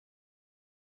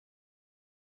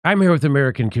I'm here with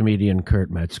American comedian Kurt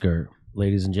Metzger.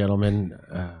 Ladies and gentlemen,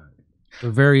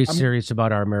 we're very serious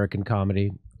about our American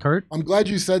comedy. Kurt? I'm glad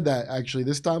you said that, actually.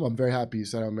 This time, I'm very happy you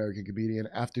said I'm American comedian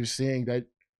after seeing that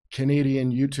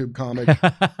Canadian YouTube comic.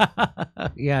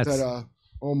 Yes. That,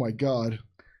 oh, my God.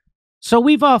 So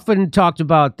we've often talked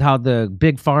about how the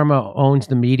Big Pharma owns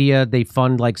the media. They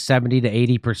fund like 70 to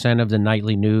 80% of the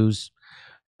nightly news.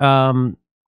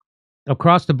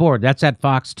 Across the board. That's at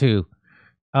Fox, too.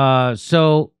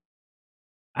 So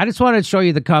I just wanted to show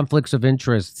you the conflicts of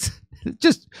interest.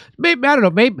 Just maybe, I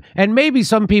don't know, maybe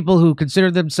some people who consider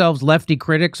themselves lefty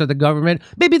critics of the government,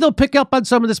 maybe they'll pick up on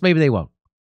some of this, maybe they won't.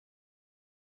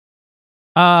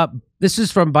 This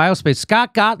is from Biospace.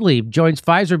 Scott Gottlieb joins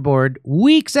Pfizer board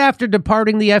weeks after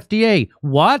departing the FDA.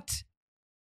 What?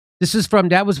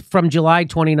 That was from July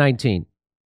 2019.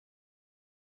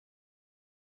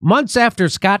 Months after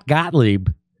Scott Gottlieb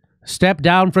stepped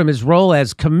down from his role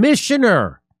as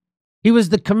commissioner. He was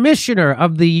the commissioner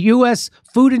of the U.S.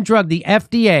 Food and Drug, the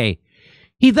FDA.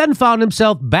 He then found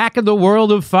himself back in the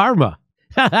world of pharma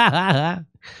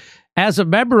as a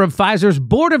member of Pfizer's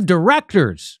board of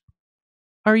directors.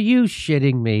 Are you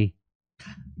shitting me?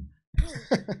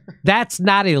 That's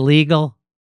not illegal.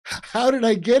 How did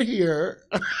I get here?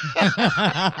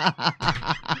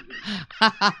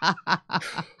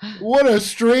 What a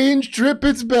strange trip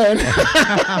it's been.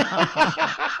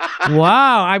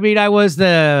 Wow. I mean, I was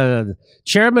the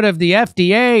chairman of the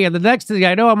FDA, and the next thing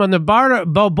I know, I'm on the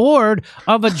board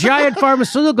of a giant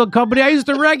pharmaceutical company I used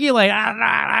to regulate.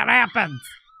 That happened.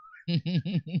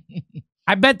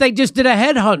 I bet they just did a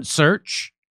headhunt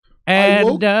search.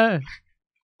 And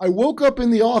I woke up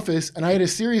in the office and I had a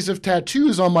series of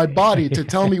tattoos on my body to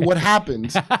tell me what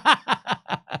happened.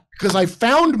 Because I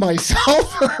found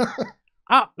myself.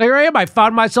 Oh, there I am. I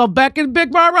found myself back in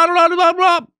Big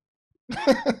Pharma.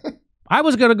 I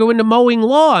was going to go into mowing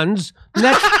lawns.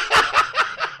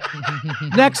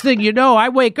 Next thing you know, I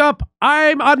wake up.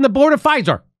 I'm on the board of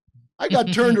Pfizer. I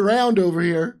got turned around over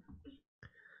here.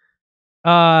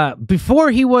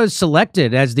 Before he was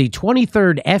selected as the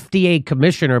 23rd FDA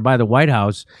commissioner by the White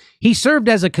House, he served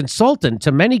as a consultant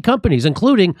to many companies,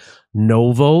 including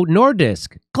Novo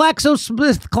Nordisk,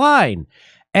 GlaxoSmithKline,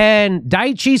 and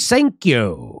Daiichi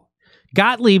Sankyo.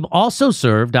 Gottlieb also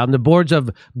served on the boards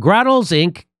of Granules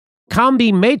Inc.,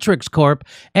 Combi Matrix Corp.,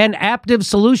 and Aptiv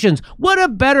Solutions. What a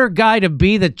better guy to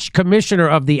be the commissioner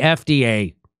of the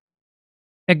FDA.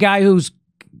 A guy who's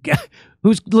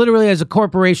literally has a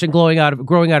corporation growing out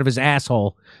of his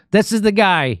asshole. This is the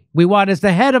guy we want as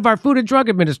the head of our Food and Drug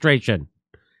Administration.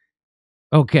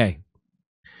 Okay.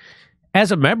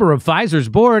 As a member of Pfizer's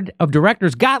board of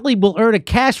directors, Gottlieb will earn a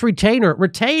cash retainer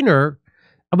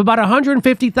of about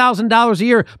 $150,000 a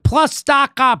year plus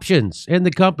stock options in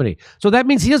the company. So that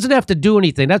means he doesn't have to do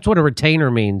anything. That's what a retainer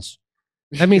means.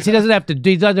 That means he doesn't have to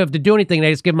do anything.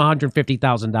 They just give him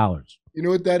 $150,000. You know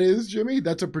what that is, Jimmy?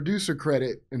 That's a producer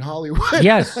credit in Hollywood.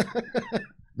 Yes,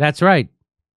 that's right.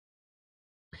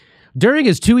 During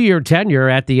his 2-year tenure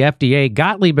at the FDA,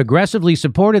 Gottlieb aggressively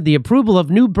supported the approval of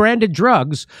new branded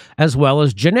drugs as well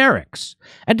as generics.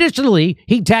 Additionally,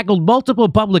 he tackled multiple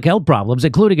public health problems,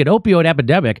 including an opioid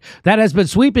epidemic that has been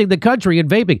sweeping the country in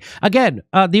vaping. Again,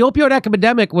 the opioid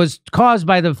epidemic was caused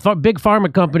by the big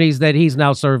pharma companies that he's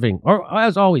now serving, or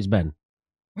has always been.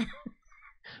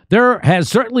 There has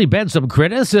certainly been some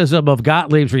criticism of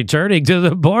Gottlieb's returning to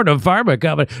the board of pharma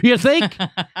company. You think?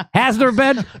 Has there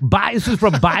been? This is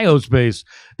from Biospace.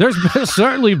 There's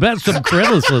certainly been some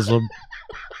criticism.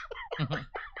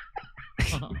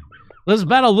 There's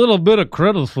been a little bit of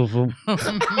criticism.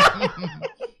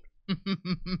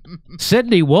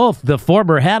 Sidney Wolf, the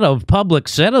former head of Public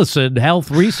Citizen Health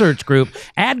Research Group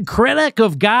and critic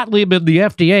of Gottlieb and the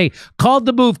FDA, called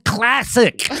the move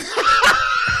classic.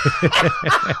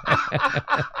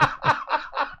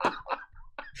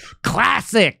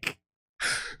 Classic.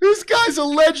 This guy's a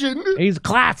legend. He's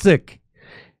classic.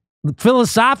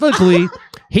 Philosophically,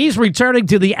 he's returning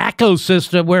to the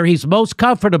ecosystem where he's most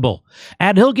comfortable,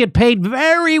 and he'll get paid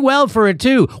very well for it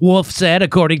too, Wolf said,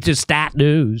 according to Stat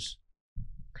News.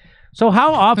 So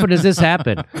how often does this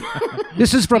happen?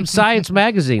 This is from Science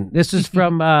Magazine. This is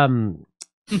from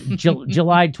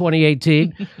July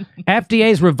 2018.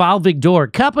 FDA's revolving door.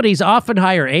 Companies often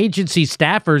hire agency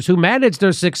staffers who manage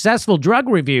their successful drug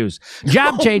reviews.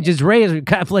 Job changes raise a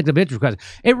conflict of interest questions.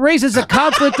 It raises a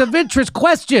conflict of interest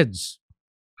questions.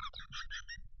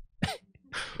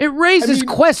 It raises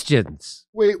questions.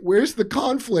 Wait, where's the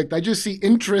conflict? I just see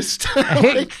interest.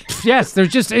 Yes, there's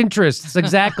just interests.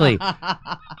 Exactly.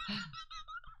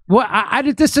 Well,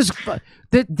 this is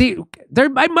there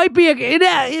might be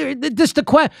just the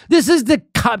question. This is the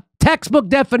textbook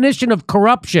definition of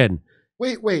corruption.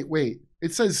 Wait.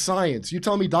 It says science. You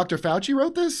tell me Dr. Fauci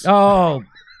wrote this? Oh,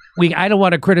 I don't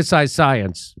want to criticize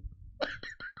science.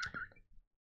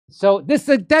 So this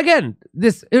again,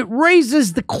 it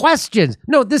raises the questions.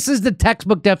 No, this is the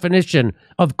textbook definition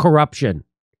of corruption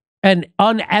and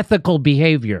unethical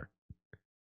behavior.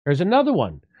 There's another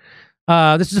one.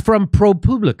 This is from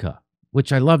ProPublica,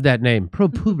 which I love that name,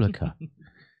 ProPublica.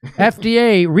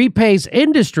 FDA repays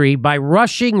industry by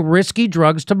rushing risky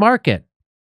drugs to market.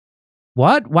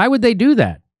 What? Why would they do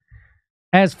that?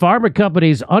 As pharma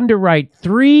companies underwrite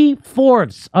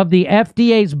 3/4 of the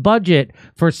FDA's budget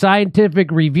for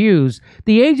scientific reviews,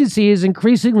 the agency is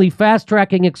increasingly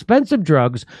fast-tracking expensive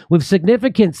drugs with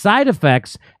significant side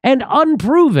effects and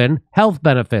unproven health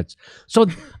benefits. So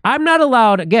I'm not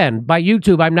allowed, again, by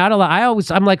YouTube, I'm not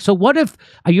allowed, I'm like, so what if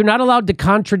you're not allowed to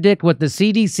contradict what the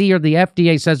CDC or the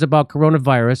FDA says about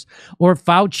coronavirus or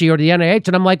Fauci or the NIH?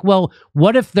 And I'm like, well,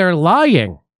 what if they're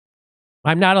lying?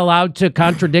 I'm not allowed to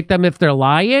contradict them if they're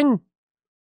lying?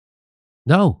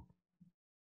 No.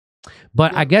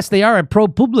 But I guess they are at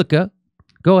ProPublica.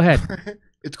 Go ahead.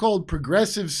 It's called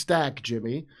progressive stack,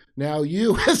 Jimmy. Now,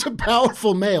 you, as a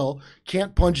powerful male,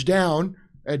 can't punch down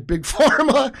at Big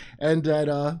Pharma and at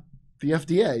the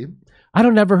FDA. I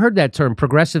don't never heard that term,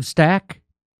 progressive stack.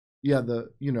 Yeah,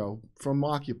 from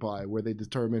Occupy, where they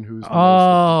determine who's the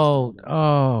most.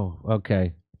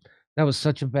 Okay. That was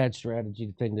such a bad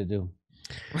strategy thing to do.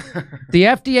 The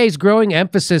FDA's growing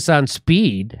emphasis on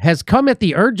speed has come at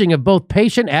the urging of both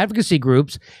patient advocacy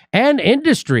groups and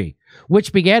industry,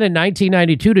 which began in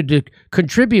 1992 to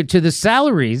contribute to the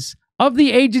salaries of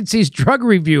the agency's drug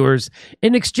reviewers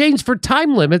in exchange for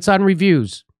time limits on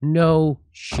reviews. No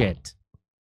shit.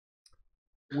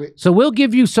 So we'll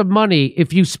give you some money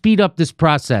if you speed up this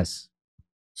process.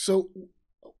 So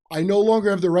I no longer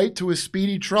have the right to a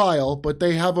speedy trial, but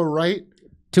they have a right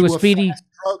to a speedy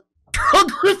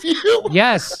drug review.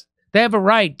 Yes, they have a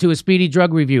right to a speedy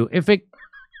drug review.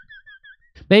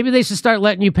 Maybe they should start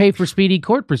letting you pay for speedy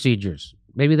court procedures.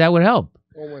 Maybe that would help.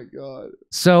 Oh my God.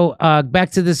 So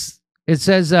back to this. It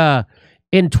says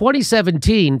in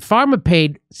 2017, pharma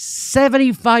paid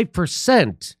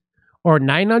 75%, or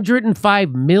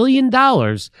 $905 million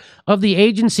of the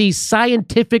agency's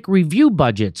scientific review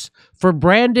budgets for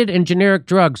branded and generic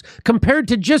drugs, compared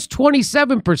to just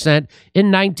 27%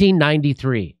 in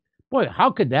 1993. Boy,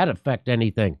 how could that affect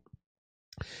anything?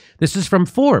 This is from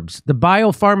Forbes. The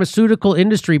biopharmaceutical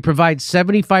industry provides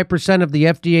 75% of the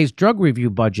FDA's drug review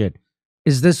budget.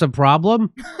 Is this a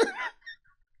problem?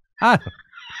 I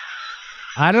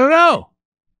don't know.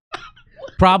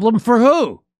 Problem for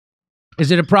who? Is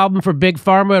it a problem for Big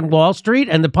Pharma and Wall Street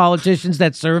and the politicians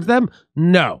that serve them?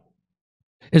 No.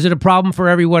 Is it a problem for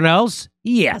everyone else?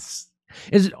 Yes.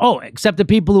 Except the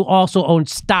people who also own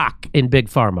stock in Big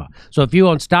Pharma. So if you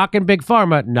own stock in Big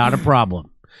Pharma, not a problem.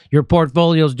 Your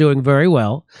portfolio is doing very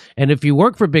well. And if you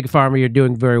work for Big Pharma, you're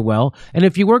doing very well. And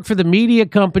if you work for the media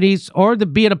companies or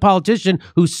being a politician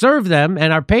who serve them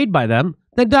and are paid by them,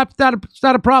 then that's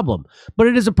not a problem. But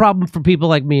it is a problem for people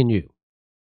like me and you.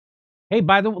 Hey,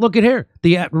 look at here.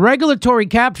 The regulatory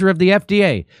capture of the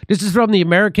FDA. This is from the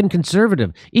American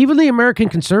Conservative. Even the American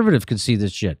Conservative can see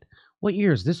this shit. What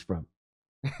year is this from?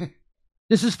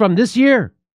 This is from this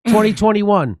year,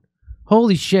 2021.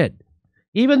 Holy shit.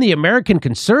 Even the American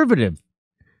Conservative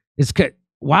is...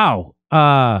 Wow.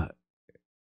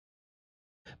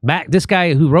 This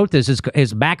guy who wrote this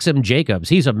is Maxim Jacobs.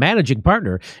 He's a managing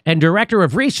partner and director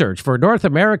of research for North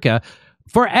America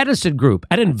for Edison Group,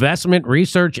 an investment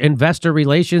research, investor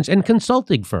relations, and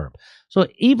consulting firm. So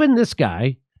even this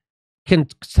guy can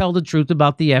tell the truth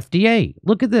about the FDA.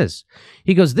 Look at this.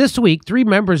 He goes, this week, 3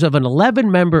 members of an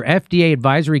 11-member FDA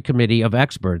advisory committee of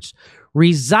experts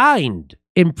resigned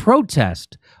in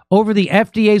protest over the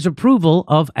FDA's approval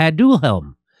of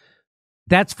Aduhelm.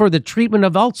 That's for the treatment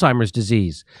of Alzheimer's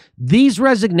disease. These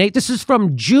this is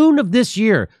from June of this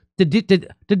year. Did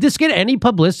this get any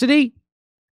publicity?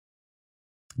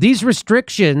 These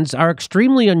restrictions are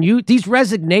extremely unusual. These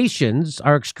resignations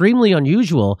are extremely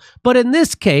unusual, but in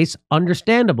this case,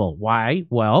 understandable. Why?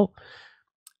 Well,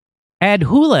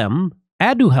 Aduhelm,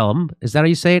 is that how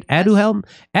you say it? Aduhelm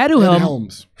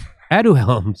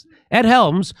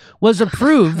was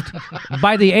approved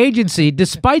by the agency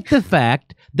despite the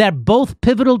fact that both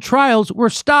pivotal trials were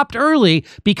stopped early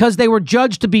because they were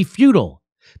judged to be futile.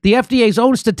 The FDA's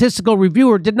own statistical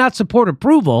reviewer did not support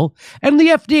approval, and the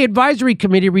FDA advisory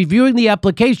committee reviewing the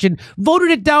application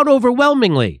voted it down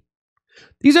overwhelmingly.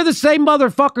 These are the same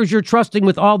motherfuckers you're trusting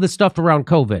with all this stuff around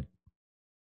COVID.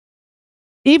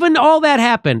 Even all that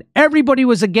happened. Everybody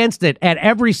was against it at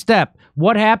every step.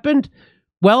 What happened?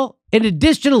 Well, and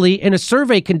additionally, in a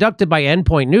survey conducted by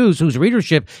Endpoint News, whose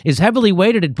readership is heavily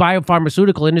weighted at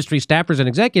biopharmaceutical industry staffers and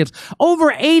executives,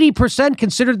 over 80%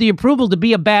 considered the approval to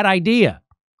be a bad idea.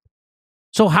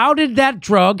 So how did that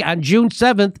drug on June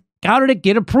 7th, how did it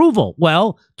get approval?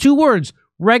 Well, 2 words,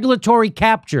 regulatory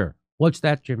capture. What's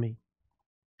that, Jimmy?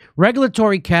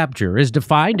 Regulatory capture is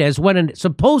defined as when a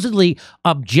supposedly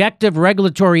objective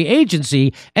regulatory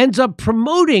agency ends up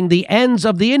promoting the ends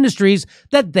of the industries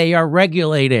that they are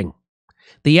regulating.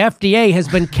 The FDA has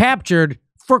been captured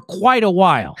for quite a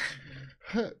while.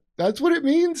 That's what it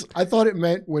means? I thought it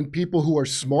meant when people who are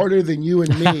smarter than you and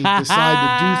me decide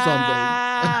to do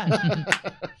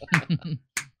something.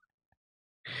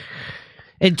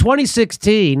 In a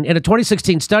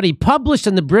 2016 study published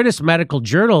in the British Medical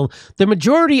Journal, the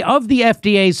majority of the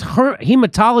FDA's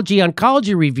hematology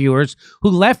oncology reviewers who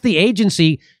left the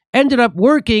agency ended up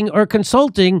working or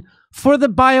consulting for the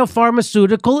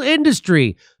biopharmaceutical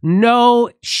industry.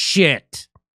 No shit.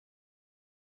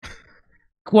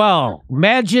 Well,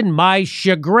 imagine my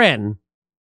chagrin.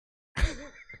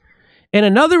 In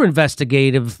another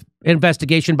investigation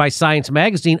by Science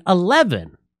Magazine,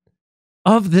 11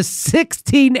 of the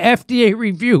 16 FDA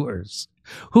reviewers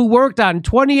who worked on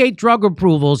 28 drug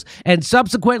approvals and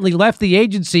subsequently left the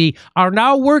agency are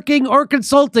now working or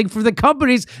consulting for the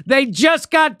companies they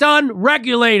just got done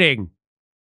regulating.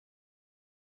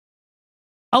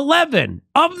 11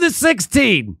 of the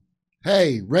 16.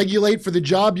 Hey, regulate for the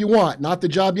job you want, not the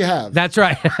job you have. That's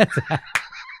right.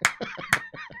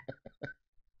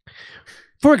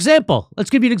 For example, let's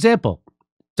give you an example.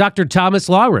 Dr. Thomas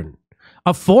Lauren,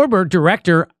 a former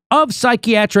director of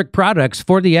psychiatric products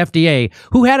for the FDA,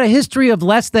 who had a history of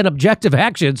less than objective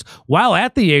actions while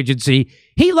at the agency.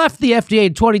 He left the FDA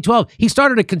in 2012. He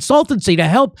started a consultancy to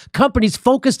help companies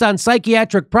focused on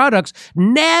psychiatric products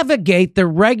navigate the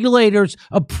regulator's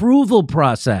approval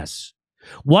process.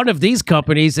 One of these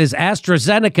companies is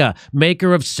AstraZeneca,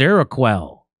 maker of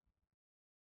Seroquel.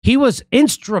 He was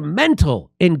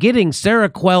instrumental in getting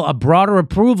Seroquel a broader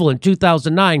approval in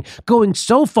 2009, going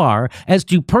so far as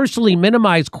to personally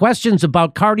minimize questions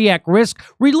about cardiac risk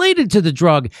related to the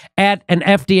drug at an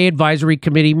FDA advisory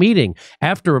committee meeting.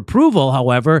 After approval,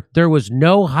 however, there was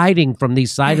no hiding from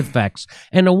these side effects,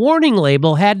 and a warning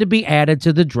label had to be added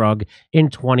to the drug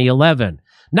in 2011.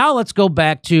 Now let's go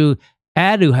back to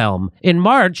Aduhelm. In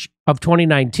March of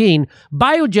 2019,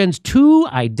 Biogen's 2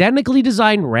 identically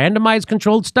designed randomized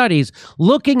controlled studies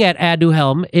looking at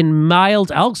Aduhelm in mild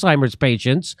Alzheimer's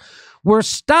patients were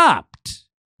stopped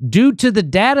due to the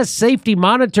Data Safety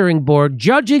Monitoring Board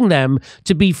judging them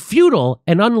to be futile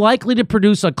and unlikely to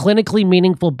produce a clinically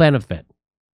meaningful benefit.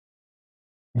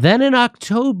 Then in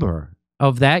October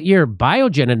of that year,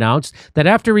 Biogen announced that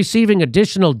after receiving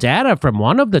additional data from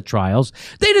one of the trials,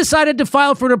 they decided to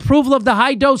file for an approval of the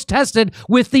high dose tested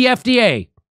with the FDA.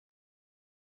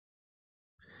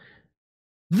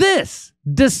 This,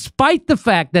 despite the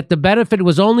fact that the benefit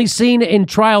was only seen in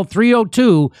trial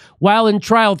 302, while in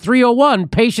trial 301,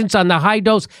 patients on the high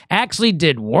dose actually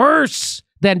did worse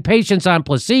than patients on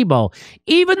placebo.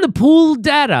 Even the pooled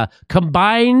data,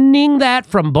 combining that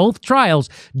from both trials,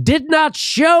 did not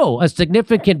show a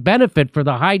significant benefit for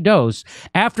the high dose.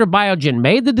 After Biogen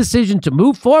made the decision to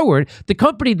move forward, the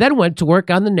company then went to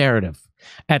work on the narrative.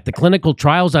 At the Clinical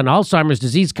Trials on Alzheimer's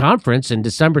Disease Conference in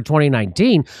December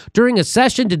 2019, during a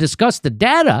session to discuss the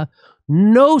data,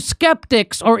 no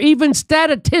skeptics or even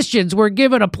statisticians were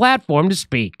given a platform to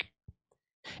speak.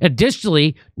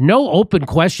 Additionally, no open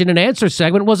question and answer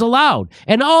segment was allowed,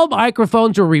 and all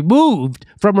microphones were removed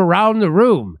from around the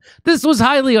room. This was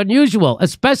highly unusual,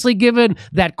 especially given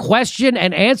that question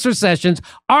and answer sessions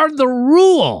are the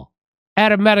rule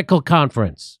at a medical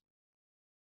conference.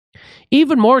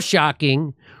 Even more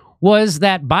shocking was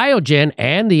that Biogen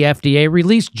and the FDA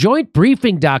released joint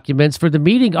briefing documents for the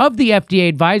meeting of the FDA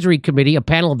Advisory Committee, a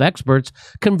panel of experts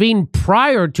convened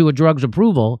prior to a drug's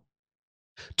approval,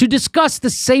 to discuss the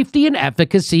safety and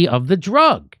efficacy of the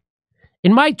drug.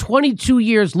 In my 22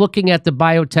 years looking at the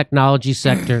biotechnology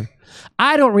sector,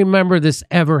 I don't remember this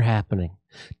ever happening.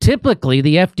 Typically,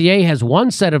 the FDA has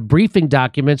one set of briefing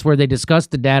documents where they discuss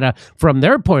the data from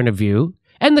their point of view,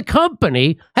 and the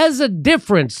company has a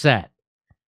different set.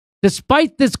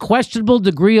 Despite this questionable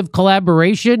degree of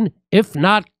collaboration, if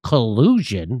not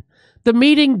collusion, the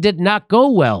meeting did not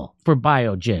go well for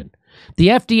Biogen. The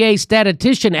FDA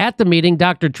statistician at the meeting,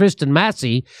 Dr. Tristan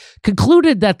Massey,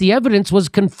 concluded that the evidence was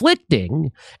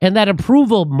conflicting and that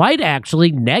approval might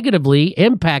actually negatively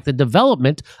impact the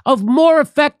development of more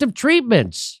effective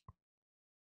treatments.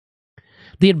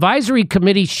 The advisory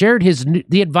committee shared his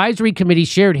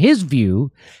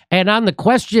view, and on the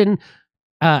question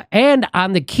and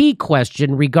on the key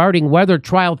question regarding whether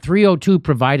trial 302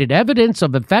 provided evidence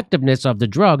of effectiveness of the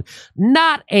drug,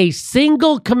 not a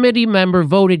single committee member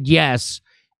voted yes,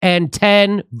 and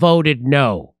 10 voted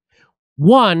no.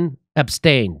 1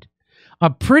 abstained. A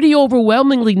pretty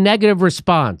overwhelmingly negative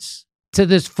response to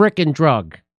this frickin'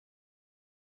 drug.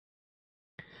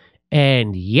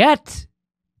 And yet,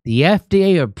 the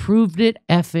FDA approved it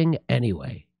effing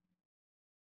anyway.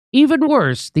 Even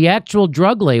worse, the actual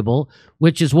drug label,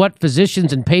 which is what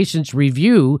physicians and patients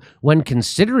review when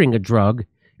considering a drug,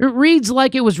 it reads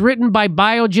like it was written by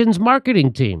Biogen's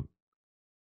marketing team.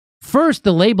 First,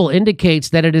 the label indicates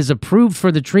that it is approved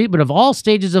for the treatment of all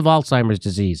stages of Alzheimer's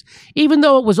disease, even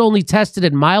though it was only tested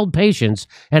in mild patients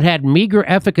and had meager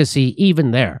efficacy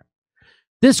even there.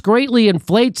 This greatly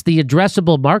inflates the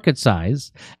addressable market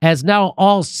size, as now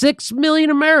all 6 million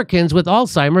Americans with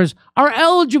Alzheimer's are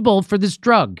eligible for this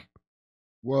drug.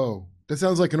 Whoa, that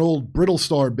sounds like an old Brittle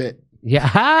Star bit.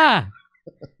 Yeah.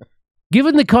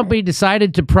 Given the company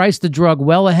decided to price the drug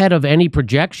well ahead of any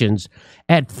projections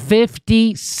at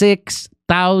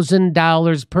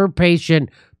 $56,000 per patient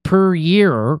per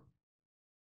year,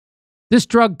 this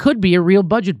drug could be a real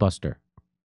budget buster.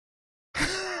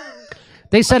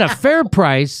 They set a fair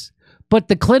price, but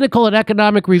the Clinical and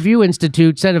Economic Review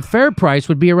Institute said a fair price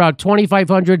would be around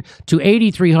 $2,500 to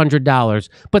 $8,300,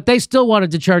 but they still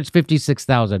wanted to charge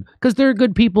 $56,000 because they're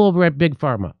good people over at Big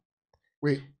Pharma.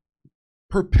 Wait,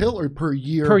 per pill or per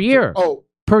year? Per year.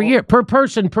 Per year. Per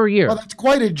person per year. Oh, that's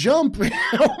quite a jump.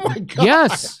 Oh, my God.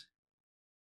 Yes.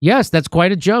 Yes, that's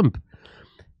quite a jump.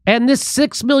 And this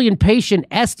 6 million patient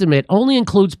estimate only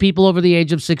includes people over the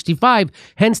age of 65,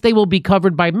 hence they will be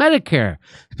covered by Medicare,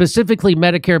 specifically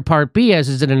Medicare Part B, as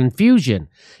is an infusion.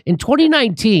 In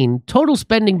 2019, total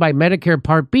spending by Medicare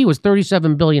Part B was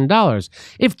 $37 billion.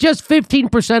 If just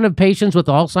 15% of patients with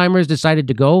Alzheimer's decided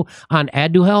to go on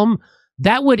Aduhelm,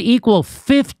 that would equal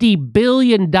 $50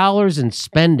 billion in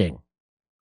spending.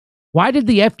 Why did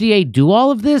the FDA do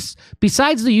all of this?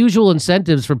 Besides the usual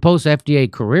incentives for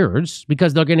post-FDA careers,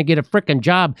 because they're going to get a frickin'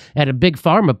 job at a big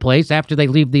pharma place after they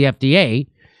leave the FDA.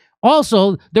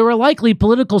 Also, there were likely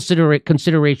political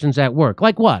considerations at work.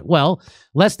 Like what? Well,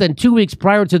 less than 2 weeks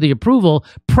prior to the approval,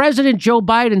 President Joe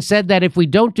Biden said that if we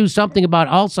don't do something about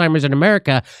Alzheimer's in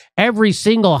America, every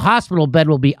single hospital bed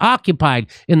will be occupied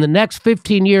in the next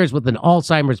 15 years with an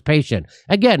Alzheimer's patient.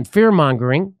 Again,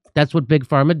 fear-mongering. That's what Big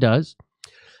Pharma does.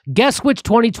 Guess which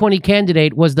 2020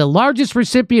 candidate was the largest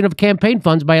recipient of campaign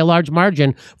funds by a large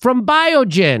margin from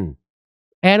Biogen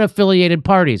and affiliated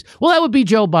parties? Well, that would be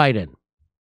Joe Biden,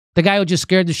 the guy who just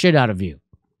scared the shit out of you.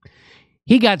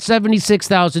 He got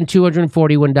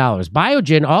 $76,241.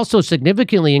 Biogen also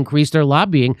significantly increased their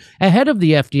lobbying ahead of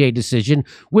the FDA decision,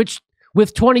 which,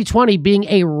 with 2020 being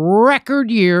a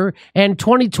record year and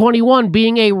 2021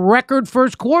 being a record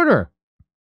first quarter.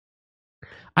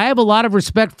 I have a lot of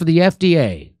respect for the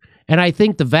FDA, and I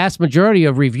think the vast majority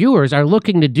of reviewers are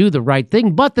looking to do the right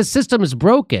thing, but the system is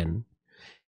broken,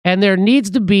 and there needs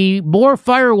to be more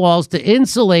firewalls to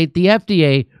insulate the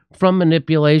FDA from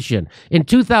manipulation. In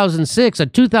 2006, a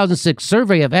 2006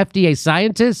 survey of FDA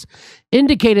scientists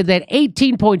indicated that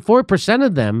 18.4%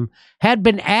 of them had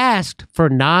been asked for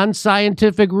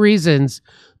non-scientific reasons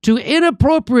to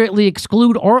inappropriately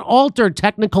exclude or alter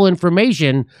technical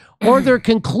information or their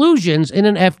conclusions in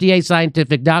an FDA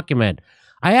scientific document.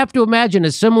 I have to imagine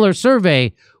a similar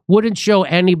survey wouldn't show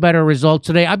any better results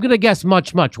today. I'm going to guess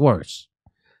much, much worse.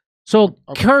 So,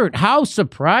 okay. Kurt, how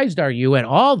surprised are you at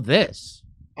all this?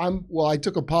 Well, I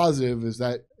took a positive is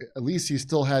that at least he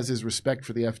still has his respect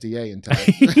for the FDA intact.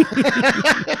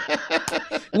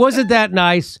 Wasn't that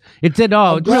nice? It did.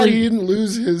 I'm glad he didn't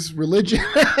lose his religion.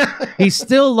 He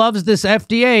still loves this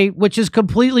FDA, which is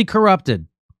completely corrupted.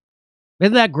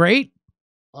 Isn't that great?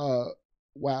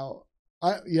 Wow.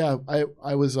 I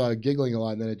was giggling a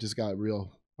lot, and then it just got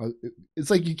real.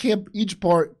 It's like you can't. Each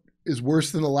part is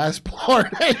worse than the last part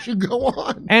as you go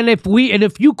on. And if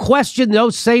you question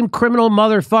those same criminal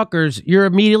motherfuckers, you're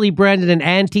immediately branded an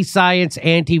anti-science,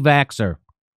 anti-vaxxer.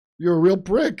 You're a real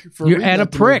prick. And a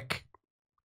prick.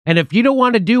 And if you don't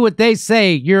want to do what they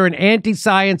say, you're an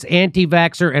anti-science,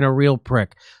 anti-vaxxer, and a real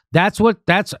prick. That's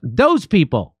those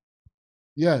people.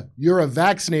 Yeah, you're a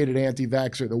vaccinated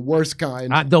anti-vaxxer, the worst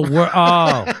kind. Like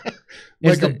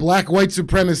a black white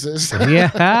supremacist. Yeah.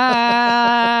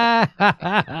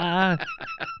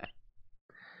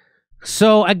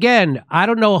 So again, I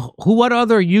don't know what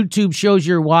other YouTube shows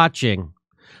you're watching,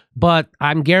 but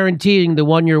I'm guaranteeing the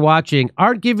one you're watching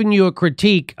aren't giving you a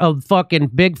critique of fucking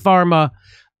Big Pharma,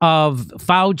 of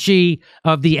Fauci,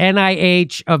 of the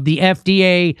NIH, of the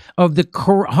FDA, of the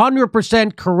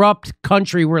 100% corrupt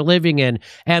country we're living in,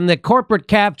 and the corporate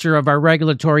capture of our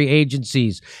regulatory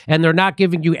agencies. And they're not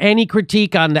giving you any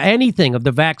critique on anything of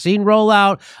the vaccine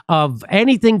rollout, of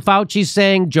anything Fauci's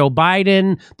saying, Joe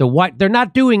Biden, they're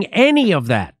not doing any of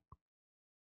that.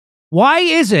 Why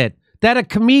is it that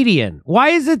why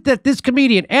is it that this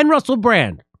comedian and Russell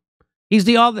Brand, he's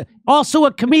also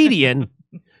a comedian,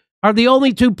 are the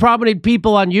only two prominent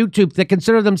people on YouTube that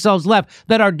consider themselves left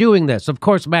that are doing this? Of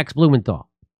course, Max Blumenthal.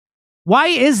 Why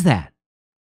is that?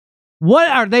 What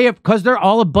are they? Because they're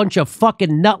all a bunch of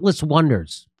fucking nutless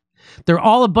wonders. They're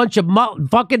all a bunch of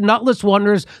fucking nutless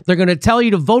wonders. They're going to tell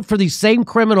you to vote for these same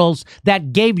criminals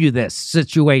that gave you this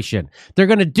situation. They're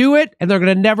going to do it, and they're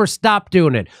going to never stop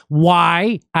doing it.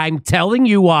 Why? I'm telling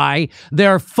you why.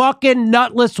 They're fucking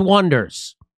nutless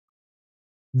wonders.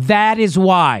 That is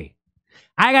why.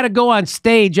 I got to go on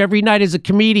stage every night as a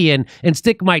comedian and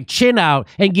stick my chin out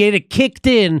and get it kicked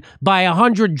in by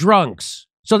 100 drunks.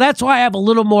 So that's why I have a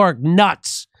little more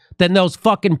nuts than those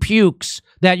fucking pukes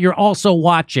that you're also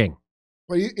watching.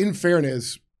 But in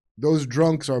fairness, those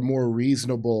drunks are more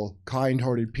reasonable,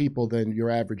 kind-hearted people than your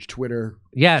average Twitter,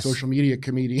 social media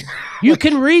comedian. You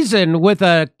can reason with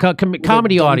a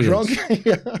comedy audience.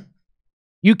 Yeah.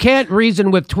 You can't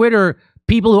reason with Twitter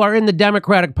people who are in the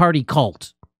Democratic Party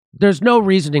cult. There's no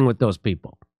reasoning with those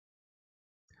people.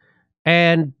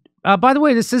 And by the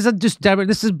way, this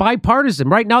is bipartisan.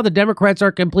 Right now, the Democrats are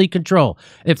in complete control.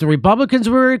 If the Republicans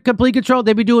were in complete control,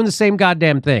 they'd be doing the same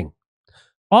goddamn thing.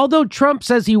 Although Trump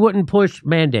says he wouldn't push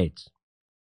mandates.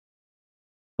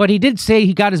 But he did say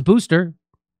he got his booster.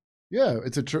 Yeah,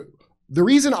 the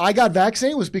reason I got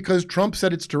vaccinated was because Trump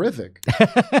said it's terrific.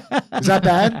 Is that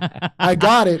bad? I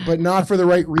got it, but not for the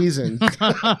right reason.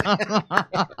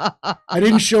 I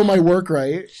didn't show my work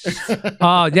right.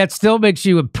 Oh, that still makes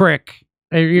you a prick.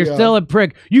 You're still a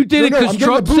prick. You did it because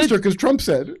Trump said. Because Trump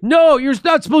said. No, you're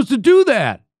not supposed to do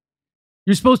that.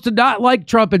 You're supposed to not like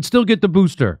Trump and still get the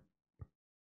booster.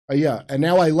 Yeah, and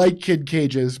now I like kid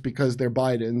cages because they're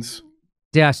Biden's.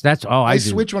 Yes, that's all I do. I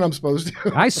switch when I'm supposed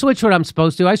to. I switch when I'm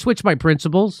supposed to. I switch my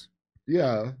principles.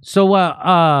 Yeah.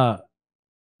 So,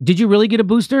 did you really get a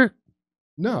booster?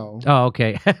 No. Oh,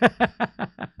 okay.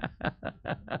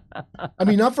 I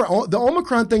mean, not for the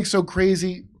Omicron thing's so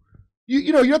crazy.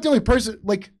 You know, you're not the only person.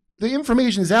 Like, the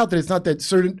information is out that it's not that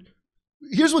certain.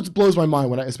 Here's what blows my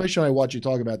mind especially when I watch you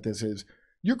talk about this is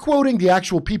you're quoting the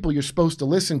actual people you're supposed to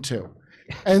listen to,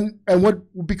 and what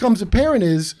becomes apparent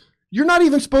is. You're not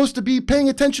even supposed to be paying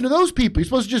attention to those people. You're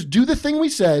supposed to just do the thing we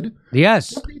said. Yes.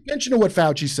 Don't pay attention to what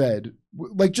Fauci said.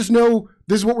 Like, just know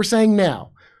this is what we're saying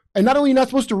now. And not only are you not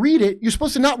supposed to read it, you're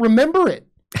supposed to not remember it.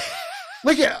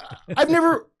 Like,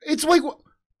 it's like,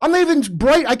 I'm not even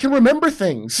bright. I can remember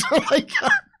things. Like,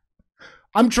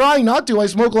 I'm trying not to. I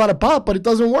smoke a lot of pot, but it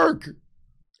doesn't work.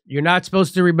 You're not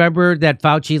supposed to remember that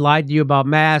Fauci lied to you about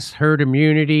mass, herd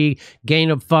immunity, gain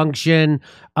of function,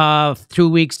 2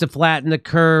 weeks to flatten the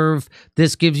curve.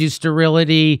 This gives you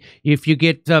sterility. If you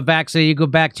get vaccinated, you go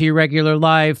back to your regular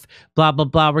life, blah, blah,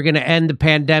 blah. We're going to end the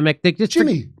pandemic.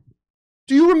 Jimmy,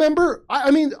 do you remember?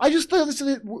 I mean, I just thought I was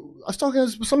talking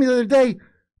to somebody the other day.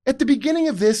 At the beginning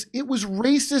of this, it was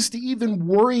racist to even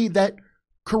worry that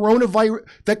coronavirus,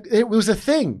 that it was a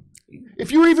thing.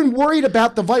 If you were even worried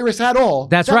about the virus at all,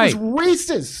 that right. was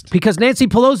racist. Because Nancy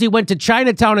Pelosi went to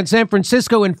Chinatown in San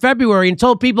Francisco in February and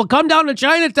told people, come down to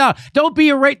Chinatown. Don't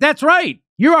be a racist. That's right.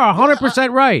 You are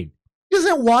 100% right. Isn't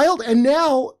that wild? And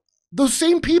now those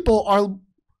same people are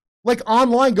like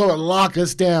online going, lock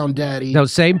us down, daddy.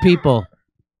 Those same people.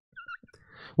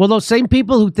 Well, those same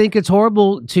people who think it's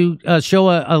horrible to show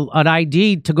an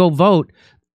ID to go vote,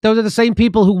 those are the same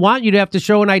people who want you to have to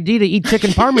show an ID to eat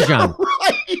chicken parmesan.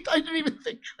 Right. I didn't even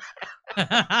think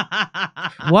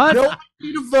that. What? No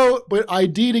ID to vote, but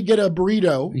ID to get a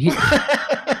burrito.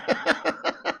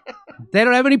 They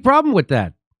don't have any problem with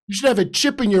that. You should have a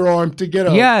chip in your arm to get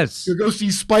to go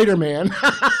see Spider-Man.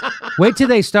 Wait till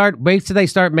they start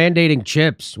mandating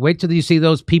chips. Wait till you see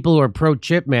those people who are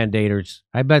pro-chip mandators.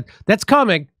 I bet that's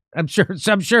coming. I'm sure.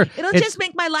 It'll just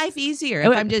make my life easier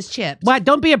if I'm just chipped. What?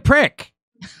 Don't be a prick.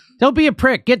 Don't be a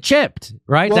prick. Get chipped,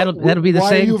 right? Well, that'll be the same.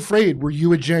 Why are you afraid? Were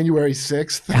you a January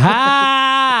 6th?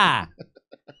 Ah!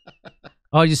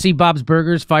 Oh, you see Bob's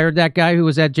Burgers fired that guy who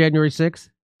was at January 6th?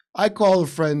 I call a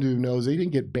friend who knows he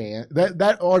didn't get banned.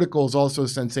 That article is also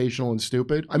sensational and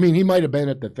stupid. I mean, he might have been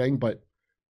at the thing, but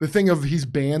the thing of he's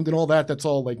banned and all that's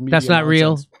all like media. That's not nonsense.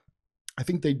 real. I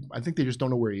think they just don't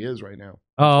know where he is right now.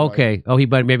 Oh, okay. Oh, he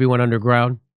maybe went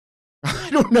underground. I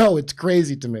don't know. It's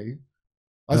crazy to me.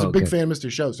 I was a big fan of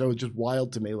Mr. Show, so it's just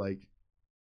wild to me. Like,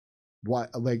 why,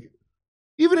 like,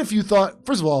 even if you thought,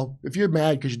 first of all, if you're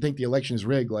mad because you think the election is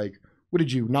rigged, like, what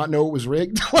did you not know it was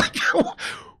rigged? Like,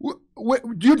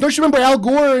 don't you remember Al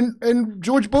Gore and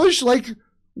George Bush? Like,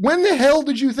 when the hell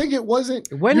did you think it wasn't?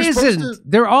 When isn't?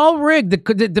 They're all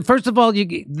rigged. First of all,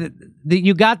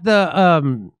 you got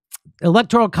the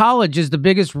Electoral College is the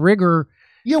biggest rigger.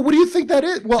 Yeah, what do you think that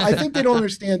is? Well, I think they don't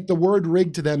understand. The word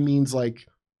rigged to them means like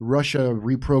Russia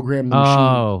reprogrammed the machine.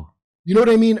 Oh. You know what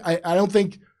I mean? I don't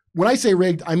think, when I say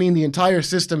rigged, I mean the entire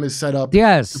system is set up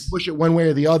to push it one way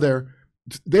or the other.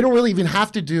 They don't really even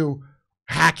have to do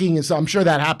hacking, and so I'm sure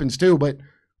that happens too, but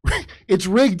it's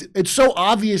rigged. It's so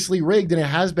obviously rigged, and it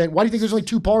has been. Why do you think there's only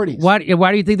two parties? Why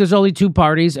do you think there's only two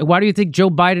parties? And why do you think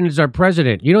Joe Biden is our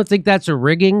president? You don't think that's a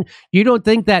rigging? You don't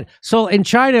think that? So in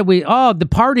China, the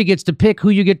party gets to pick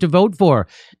who you get to vote for.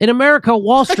 In America,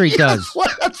 Wall Street does.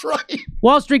 That's right.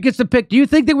 Wall Street gets to pick. Do you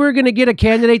think that we're going to get a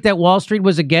candidate that Wall Street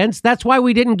was against? That's why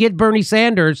we didn't get Bernie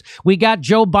Sanders. We got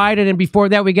Joe Biden, and before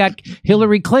that, we got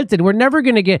Hillary Clinton. We're never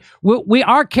going to get.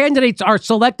 Our candidates are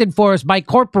selected for us by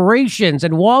corporations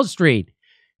and Wall Street.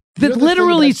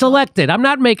 Literally selected. I'm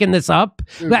not making this up.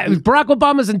 Barack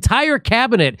Obama's entire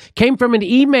cabinet came from an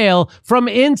email from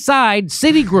inside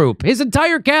Citigroup. His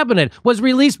entire cabinet was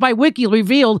revealed by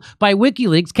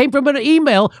WikiLeaks, came from an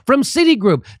email from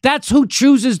Citigroup. That's who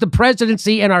chooses the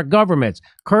presidency and our governments.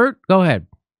 Kurt, go ahead.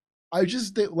 I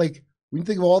just think, like, when you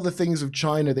think of all the things of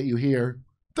China that you hear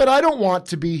that I don't want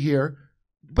to be here,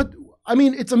 but I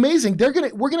mean, it's amazing.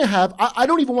 We're gonna have. I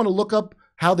don't even want to look up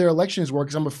how their elections work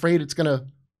because I'm afraid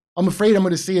I'm going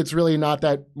to see it's really not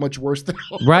that much worse than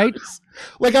ours. Right.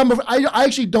 Like I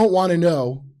actually don't want to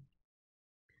know,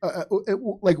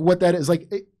 like what that is.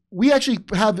 Like we actually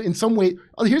have in some way.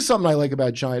 Oh, here's something I like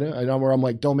about China. I know where I'm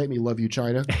like, don't make me love you,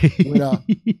 China.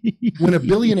 When a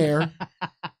billionaire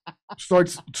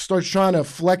starts trying to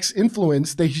flex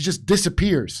influence, he just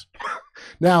disappears.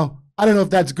 Now I don't know if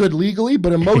that's good legally,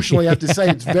 but emotionally, I have to say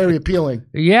it's very appealing.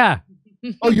 Yeah.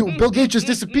 Oh, Bill Gates just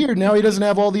disappeared. Now he doesn't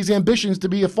have all these ambitions to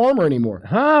be a farmer anymore.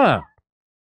 Huh.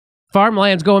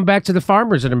 Farmland's going back to the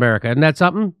farmers in America. Isn't that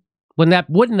something?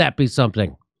 Wouldn't that be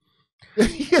something?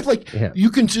 You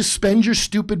can just spend your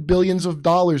stupid billions of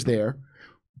dollars there.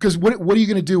 Because what are you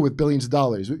going to do with billions of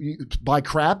dollars? You buy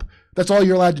crap? That's all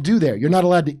you're allowed to do there. You're not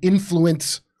allowed to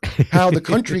influence how the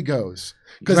country goes.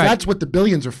 Because that's what the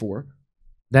billions are for.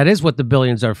 That is what the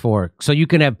billions are for. So you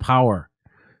can have power.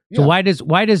 So why does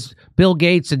Bill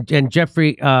Gates and Jeff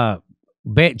Bezos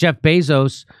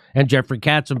and Jeffrey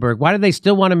Katzenberg, why do they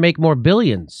still want to make more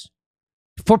billions?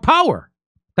 For power.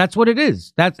 That's what it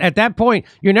is. That's at that point,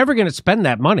 you're never going to spend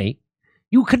that money.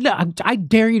 You could. I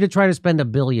dare you to try to spend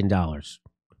 $1 billion,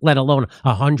 let alone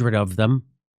 100 of them.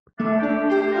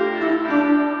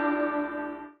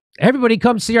 Everybody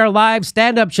come see our live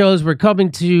stand-up shows. We're coming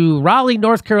to Raleigh,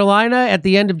 North Carolina at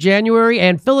the end of January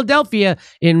and Philadelphia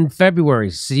in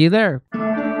February. See you there.